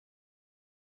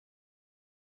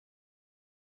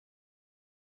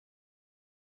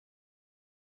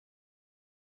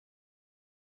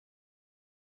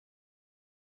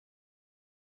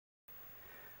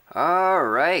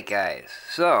Alright guys,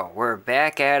 so we're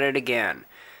back at it again.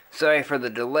 Sorry for the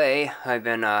delay. I've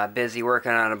been busy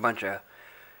working on a bunch of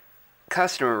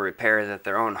customer repairs at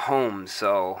their own homes,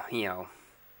 so,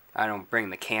 I don't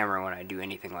bring the camera when I do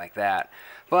anything like that.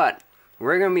 But,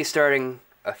 we're going to be starting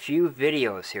a few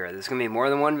videos here. There's going to be more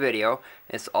than one video.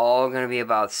 It's all going to be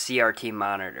about CRT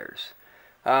monitors.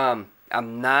 I'm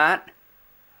not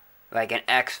like an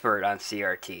expert on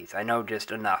CRTs. I know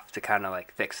just enough to kind of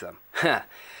like fix them.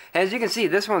 As you can see,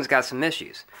 this one's got some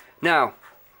issues. Now,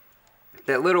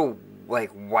 that little like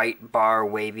white bar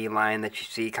wavy line that you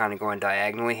see kind of going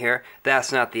diagonally here,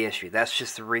 that's not the issue. That's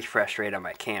just the refresh rate on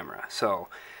my camera. So,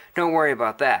 don't worry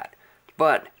about that.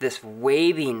 But this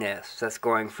waviness that's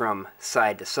going from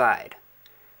side to side,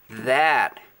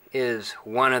 that is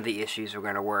one of the issues we're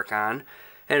going to work on.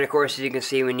 And of course, as you can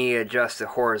see, we need to adjust the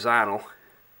horizontal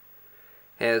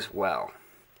as well.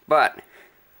 But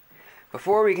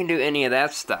before we can do any of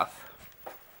that stuff,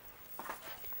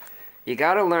 you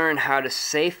got to learn how to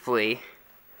safely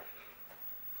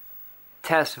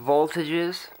test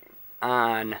voltages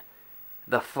on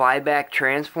the flyback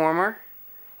transformer,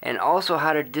 and also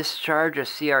how to discharge a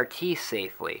CRT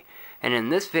safely. And in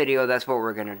this video, that's what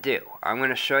we're going to do. I'm going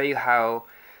to show you how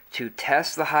to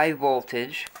test the high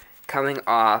voltage coming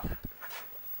off.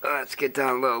 Let's get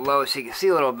down a little low so you can see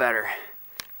a little better.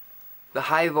 The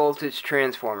high voltage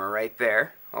transformer right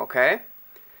there, okay?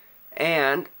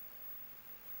 And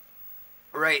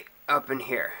right up in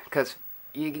here, because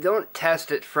you don't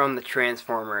test it from the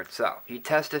transformer itself. You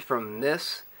test it from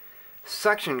this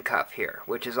suction cup here,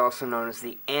 which is also known as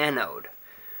the anode.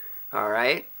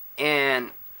 Alright?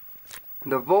 And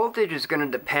the voltage is going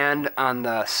to depend on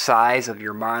the size of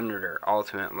your monitor,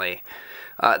 ultimately.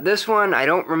 This one, I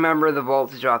don't remember the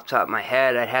voltage off the top of my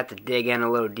head. I'd have to dig in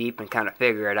a little deep and kind of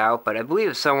figure it out, but I believe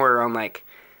it's somewhere around like,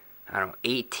 I don't know,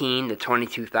 18 to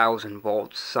 22,000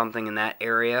 volts, something in that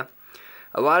area.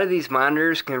 A lot of these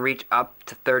monitors can reach up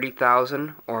to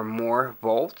 30,000 or more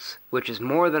volts, which is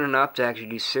more than enough to actually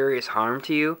do serious harm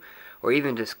to you, or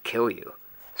even just kill you.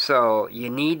 So,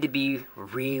 you need to be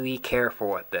really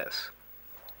careful with this.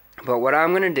 But what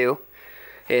I'm going to do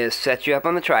is set you up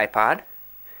on the tripod,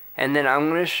 and then I'm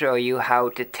going to show you how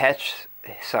to test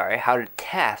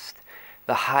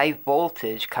the high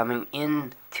voltage coming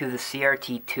into the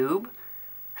CRT tube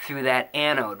through that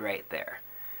anode right there.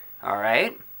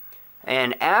 Alright?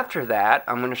 And after that,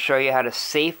 I'm going to show you how to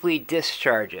safely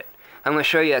discharge it. I'm going to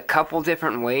show you a couple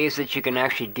different ways that you can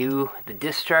actually do the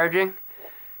discharging.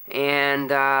 And,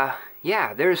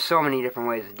 yeah, there's so many different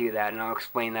ways to do that, and I'll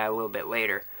explain that a little bit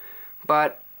later.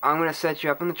 But I'm going to set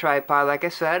you up on the tripod, like I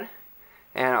said,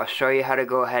 and I'll show you how to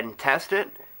go ahead and test it.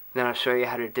 Then I'll show you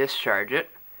how to discharge it,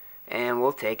 and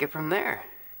we'll take it from there.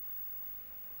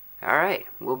 Alright,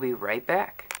 we'll be right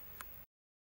back.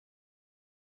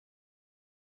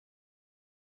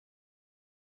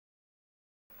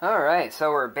 Alright,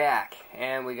 so we're back,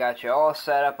 and we got you all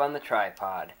set up on the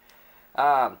tripod.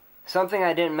 Something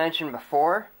I didn't mention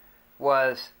before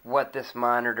was what this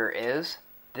monitor is.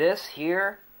 This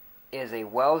here is a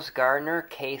Wells Gardner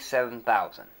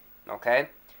K7000, okay?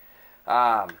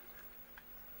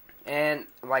 And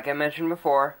like I mentioned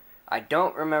before, I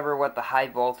don't remember what the high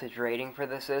voltage rating for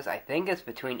this is. I think it's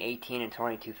between 18 and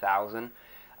 22,000.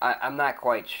 I'm not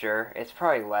quite sure. It's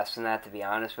probably less than that, to be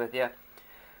honest with you.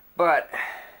 But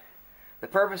the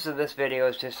purpose of this video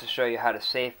is just to show you how to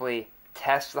safely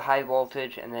test the high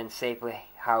voltage and then safely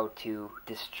how to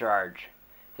discharge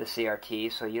the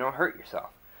CRT so you don't hurt yourself.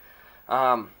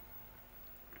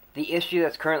 The issue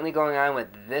that's currently going on with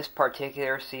this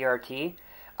particular CRT,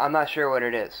 I'm not sure what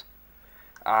it is.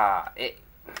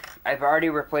 I've already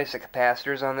replaced the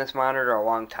capacitors on this monitor a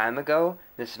long time ago.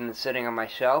 This has been sitting on my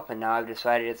shelf, and now I've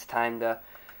decided it's time to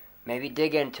maybe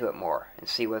dig into it more and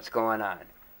see what's going on.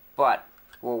 But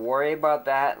we'll worry about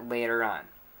that later on.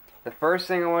 The first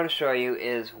thing I want to show you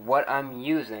is what I'm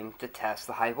using to test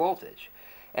the high voltage.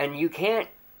 And you can't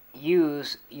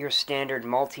use your standard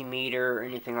multimeter or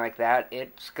anything like that.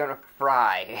 It's gonna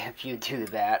fry if you do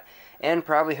that, and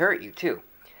probably hurt you too.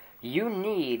 You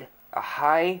need a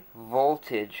high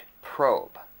voltage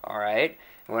probe, alright?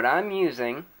 What I'm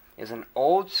using is an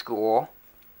old school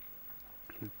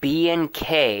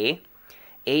B&K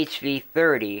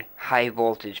HV30 high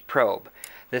voltage probe.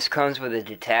 This comes with a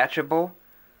detachable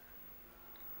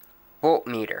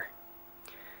voltmeter.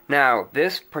 Now,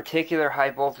 this particular high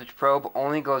voltage probe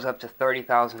only goes up to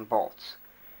 30,000 volts.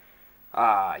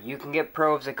 You can get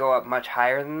probes that go up much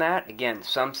higher than that. Again,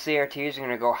 some CRTs are going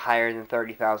to go higher than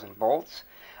 30,000 volts.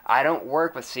 I don't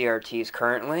work with CRTs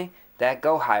currently that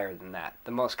go higher than that.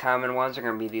 The most common ones are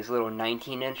going to be these little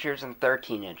 19 inchers and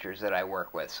 13 inchers that I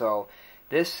work with. So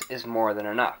this is more than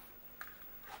enough.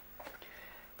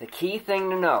 The key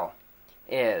thing to know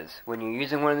is when you're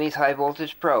using one of these high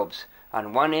voltage probes,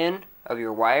 on one end of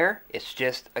your wire, it's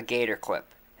just a gator clip.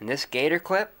 And this gator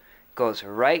clip goes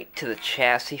right to the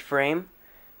chassis frame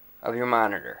of your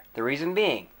monitor. The reason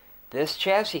being, this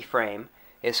chassis frame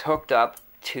is hooked up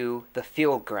to the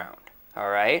field ground.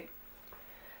 Alright?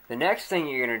 The next thing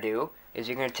you're going to do is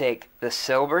you're going to take the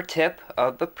silver tip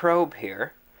of the probe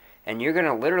here, and you're going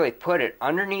to literally put it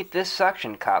underneath this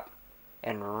suction cup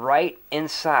and right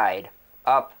inside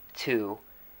up to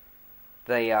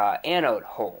the anode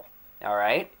hole.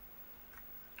 Alright?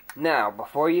 Now,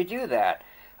 before you do that,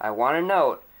 I want to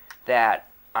note that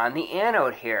on the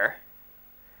anode here,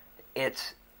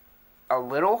 it's a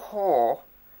little hole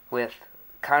with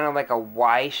kind of like a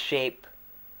Y-shaped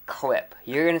clip.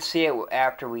 You're going to see it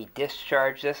after we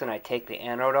discharge this and I take the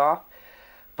anode off.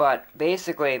 But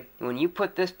basically, when you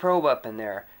put this probe up in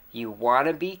there, you want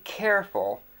to be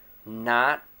careful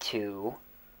not to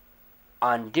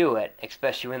undo it,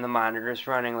 especially when the monitor is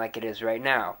running like it is right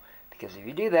now. Because if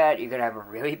you do that, you're going to have a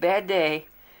really bad day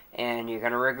and you're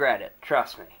going to regret it.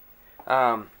 Trust me.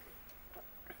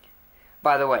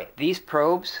 By the way, these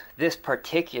probes, this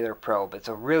particular probe, it's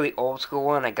a really old school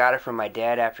one. I got it from my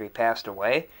dad after he passed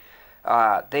away.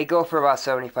 They go for about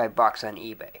 $75 on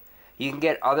eBay. You can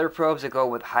get other probes that go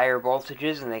with higher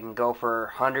voltages, and they can go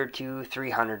for $100 to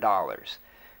 $300.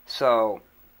 So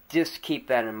just keep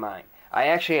that in mind. I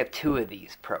actually have two of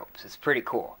these probes. It's pretty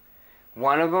cool.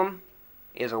 One of them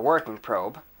is a working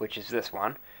probe, which is this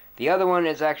one. The other one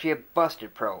is actually a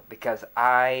busted probe because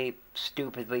I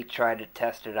stupidly tried to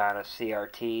test it on a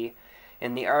CRT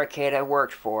in the arcade I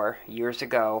worked for years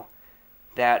ago.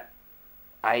 That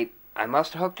I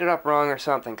must have hooked it up wrong or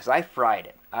something because I fried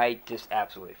it. I just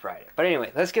absolutely fried it. But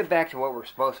anyway, let's get back to what we're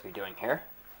supposed to be doing here.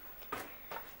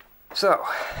 So,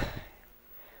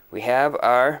 we have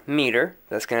our meter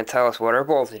that's going to tell us what our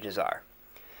voltages are.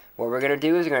 What we're going to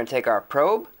do is we're going to take our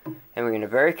probe and we're going to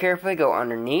very carefully go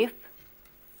underneath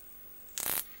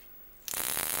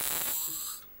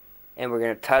and we're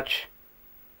going to touch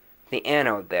the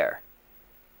anode there.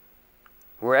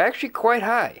 We're actually quite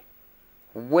high.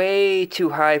 Way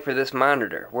too high for this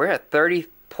monitor. We're at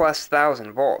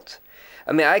 30,000+ volts.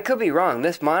 I mean, I could be wrong.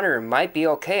 This monitor might be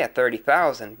okay at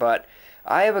 30,000, but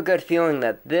I have a good feeling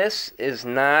that this is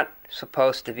not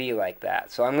supposed to be like that.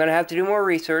 So I'm going to have to do more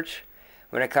research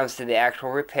when it comes to the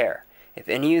actual repair. If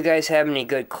any of you guys have any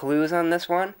good clues on this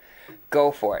one,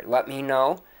 go for it. Let me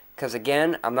know. Because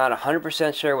again, I'm not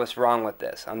 100% sure what's wrong with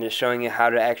this. I'm just showing you how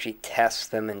to actually test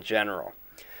them in general.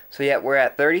 So yeah, we're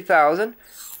at 30,000.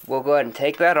 We'll go ahead and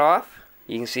take that off.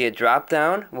 You can see it drop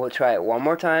down. We'll try it one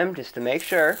more time just to make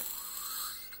sure.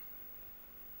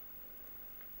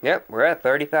 Yep, we're at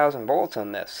 30,000 volts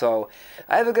on this. So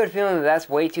I have a good feeling that that's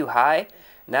way too high.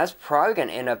 And that's probably going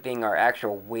to end up being our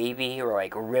actual wavy or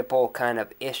like ripple kind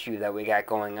of issue that we got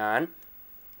going on.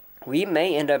 We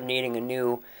may end up needing a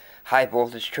new high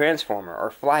voltage transformer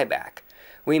or flyback.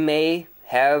 We may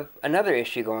have another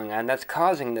issue going on that's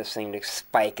causing this thing to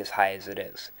spike as high as it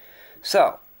is.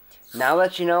 So, now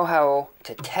that you know how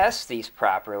to test these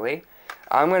properly,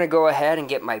 I'm going to go ahead and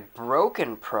get my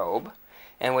broken probe.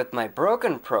 And with my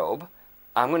broken probe,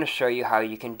 I'm going to show you how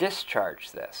you can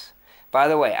discharge this. By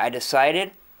the way, I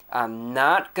decided I'm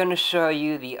not going to show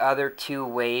you the other two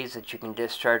ways that you can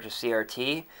discharge a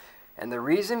CRT. And the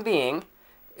reason being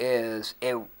is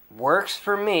it works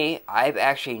for me. I've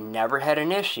actually never had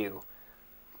an issue.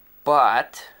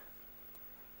 But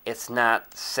it's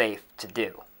not safe to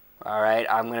do. Alright,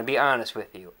 I'm going to be honest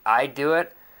with you. I do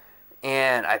it,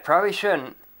 and I probably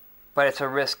shouldn't, but it's a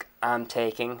risk I'm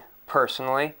taking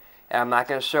personally. And I'm not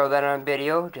going to show that on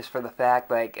video just for the fact,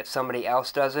 like, if somebody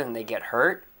else does it and they get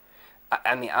hurt,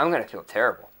 I mean, I'm going to feel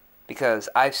terrible. Because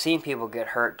I've seen people get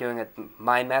hurt doing it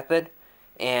my method,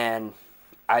 and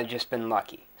I've just been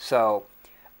lucky. So,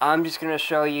 I'm just going to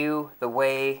show you the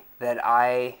way that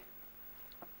I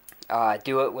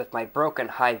do it with my broken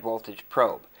high voltage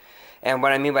probe. And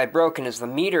what I mean by broken is the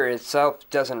meter itself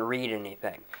doesn't read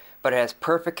anything, but it has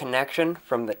perfect connection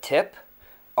from the tip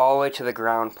all the way to the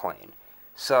ground plane.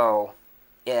 So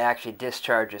it actually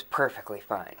discharges perfectly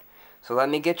fine. So let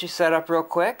me get you set up real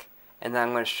quick, and then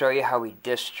I'm going to show you how we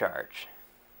discharge.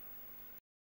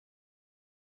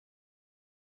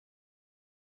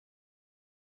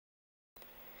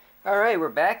 Alright, we're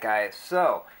back, guys.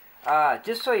 So,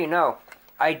 just so you know,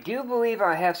 I do believe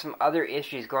I have some other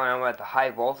issues going on with the high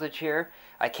voltage here.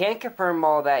 I can't confirm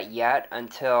all that yet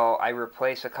until I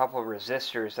replace a couple of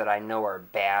resistors that I know are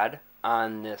bad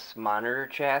on this monitor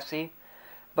chassis.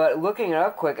 But looking it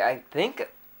up quick, I think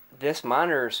this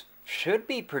monitor should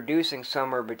be producing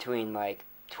somewhere between like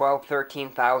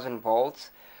 13,000 volts,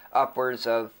 upwards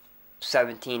of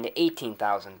 17 to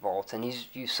 18,000 volts. And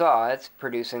you saw it's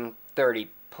producing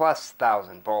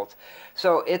 30,000+ volts.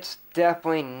 So it's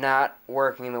definitely not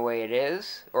working the way it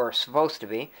is, or supposed to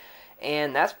be.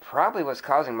 And that's probably what's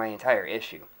causing my entire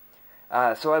issue.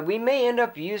 So we may end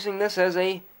up using this as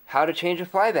a how to change a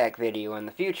flyback video in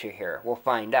the future here. We'll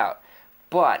find out.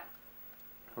 But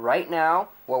right now,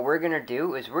 what we're going to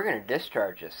do is we're going to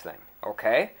discharge this thing,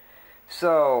 okay?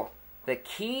 So the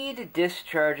key to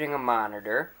discharging a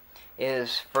monitor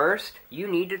is first you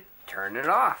need to turn it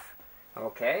off,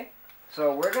 okay?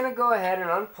 So we're going to go ahead and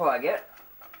unplug it.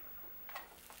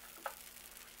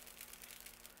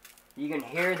 You can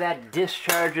hear that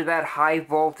discharge of that high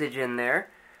voltage in there.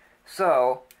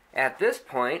 So at this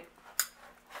point,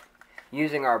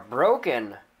 using our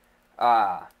broken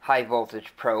high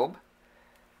voltage probe,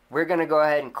 we're going to go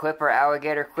ahead and clip our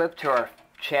alligator clip to our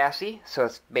chassis, so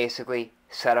it's basically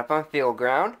set up on field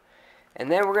ground.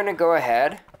 And then we're going to go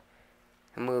ahead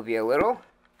and move you a little,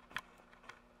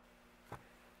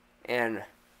 and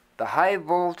the high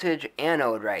voltage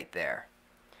anode right there,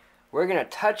 we're going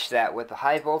to touch that with the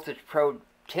high voltage probe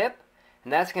tip,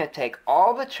 and that's going to take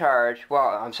all the charge. Well,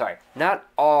 I'm sorry, not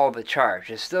all the charge.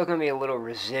 There's still going to be a little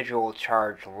residual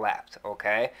charge left,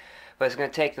 okay? But it's going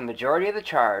to take the majority of the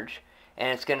charge, and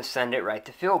it's going to send it right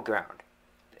to field ground,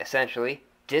 essentially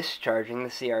discharging the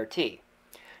CRT.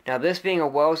 Now, this being a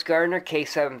Wells Gardner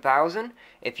K7000,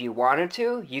 if you wanted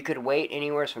to, you could wait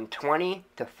anywhere from 20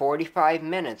 to 45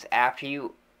 minutes after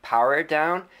you power it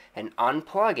down and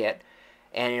unplug it,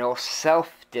 and it'll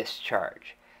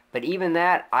self-discharge. But even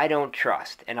that, I don't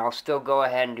trust, and I'll still go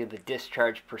ahead and do the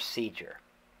discharge procedure.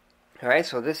 Alright,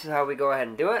 so this is how we go ahead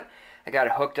and do it. I got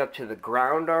it hooked up to the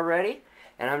ground already,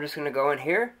 and I'm just going to go in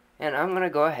here, and I'm going to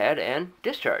go ahead and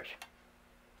discharge.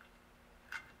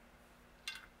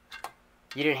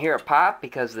 You didn't hear a pop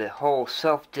because the whole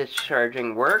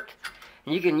self-discharging worked.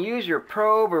 And you can use your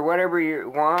probe or whatever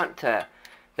you want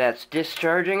that's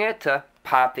discharging it to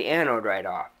pop the anode right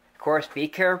off. Of course, be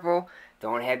careful.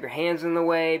 Don't have your hands in the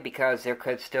way because there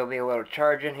could still be a little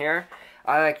charge in here.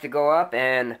 I like to go up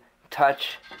and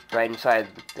touch right inside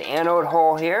the anode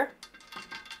hole here.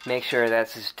 Make sure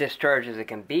that's as discharged as it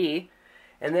can be.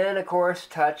 And then, of course,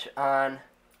 touch on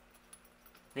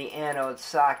the anode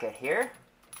socket here.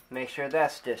 Make sure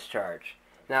that's discharged.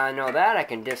 Now I know that, I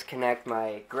can disconnect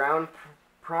my ground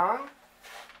prong.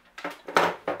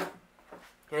 And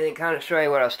then kind of show you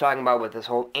what I was talking about with this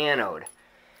whole anode.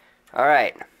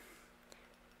 Alright.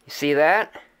 You see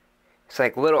that? It's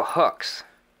like little hooks.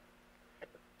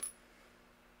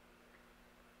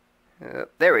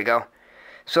 There we go.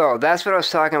 So that's what I was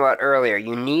talking about earlier.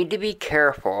 You need to be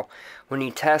careful when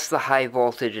you test the high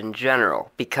voltage in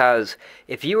general, because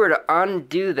if you were to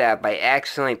undo that by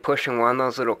accidentally pushing one of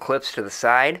those little clips to the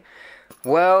side,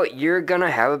 well, you're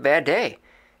gonna have a bad day.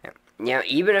 You know,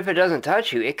 even if it doesn't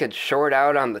touch you, it could short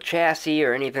out on the chassis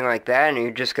or anything like that, and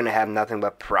you're just gonna have nothing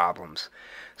but problems.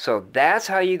 So that's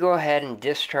how you go ahead and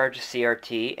discharge a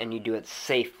CRT, and you do it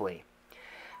safely.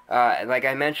 Like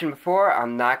I mentioned before,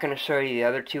 I'm not going to show you the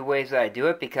other two ways that I do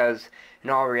it because, in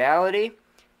all reality,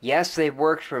 yes, they've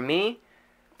worked for me,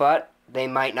 but they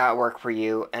might not work for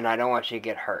you, and I don't want you to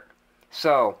get hurt.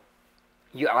 So,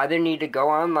 you either need to go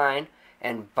online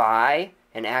and buy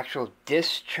an actual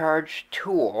discharge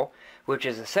tool, which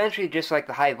is essentially just like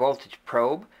the high voltage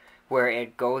probe, where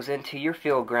it goes into your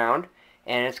field ground,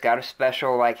 and it's got a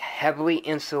special, like, heavily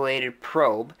insulated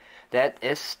probe that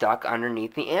is stuck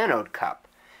underneath the anode cup.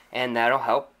 And that'll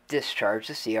help discharge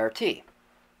the CRT.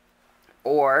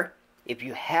 Or, if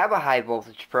you have a high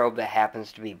voltage probe that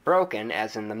happens to be broken,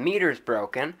 as in the meter's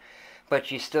broken,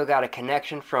 but you still got a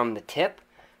connection from the tip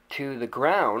to the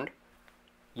ground,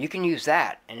 you can use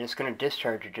that, and it's going to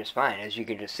discharge it just fine. As you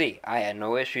can just see, I had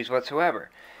no issues whatsoever.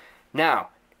 Now,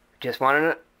 just want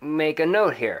to make a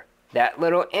note here. That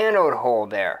little anode hole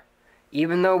there,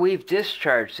 even though we've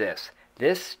discharged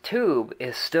this tube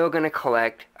is still going to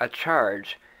collect a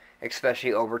charge,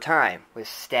 especially over time, with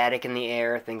static in the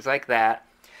air, things like that.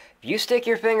 If you stick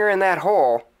your finger in that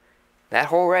hole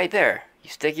right there,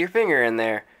 you stick your finger in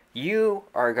there, you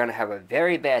are going to have a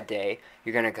very bad day.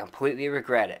 You're going to completely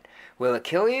regret it. Will it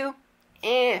kill you?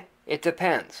 It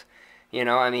depends. You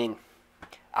know, I mean,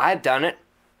 I've done it,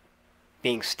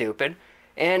 being stupid,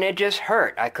 and it just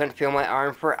hurt. I couldn't feel my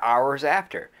arm for hours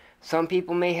after. Some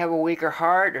people may have a weaker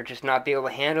heart or just not be able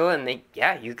to handle it,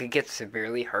 and you could get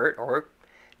severely hurt or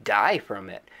die from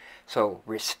it. So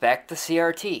respect the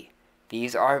CRT.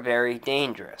 These are very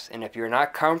dangerous, and if you're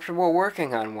not comfortable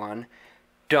working on one,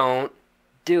 don't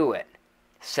do it.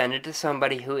 Send it to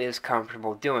somebody who is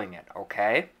comfortable doing it,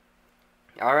 okay?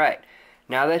 Alright,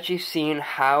 now that you've seen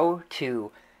how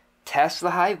to test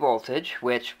the high voltage,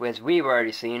 which, as we've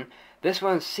already seen, this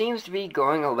one seems to be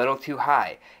going a little too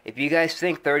high. If you guys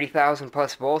think 30,000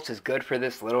 plus volts is good for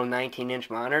this little 19-inch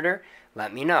monitor,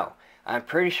 let me know. I'm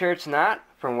pretty sure it's not.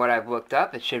 From what I've looked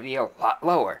up, it should be a lot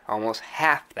lower, almost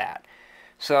half that.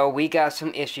 So we got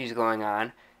some issues going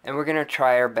on, and we're going to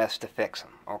try our best to fix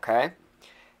them, okay?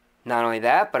 Not only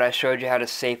that, but I showed you how to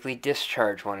safely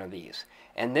discharge one of these.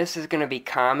 And this is going to be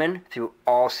common through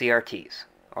all CRTs,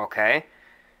 okay?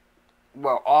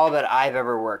 Well, all that I've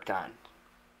ever worked on.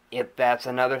 If that's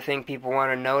another thing people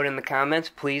want to note in the comments,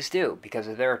 please do. Because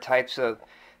if there are types of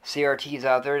CRTs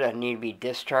out there that need to be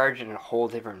discharged in a whole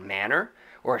different manner,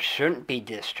 or shouldn't be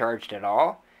discharged at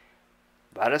all,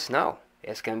 let us know.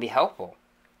 It's going to be helpful.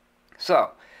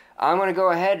 So, I'm going to go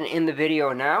ahead and end the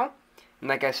video now. And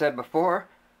like I said before,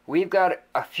 we've got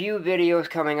a few videos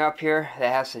coming up here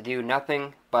that has to do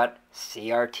nothing but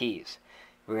CRTs.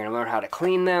 We're going to learn how to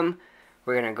clean them.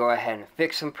 We're going to go ahead and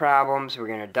fix some problems. We're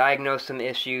going to diagnose some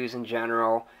issues in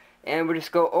general. And we'll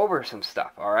just go over some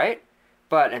stuff, alright?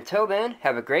 But until then,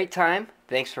 have a great time.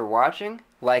 Thanks for watching.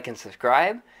 Like and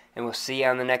subscribe. And we'll see you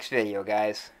on the next video,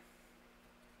 guys.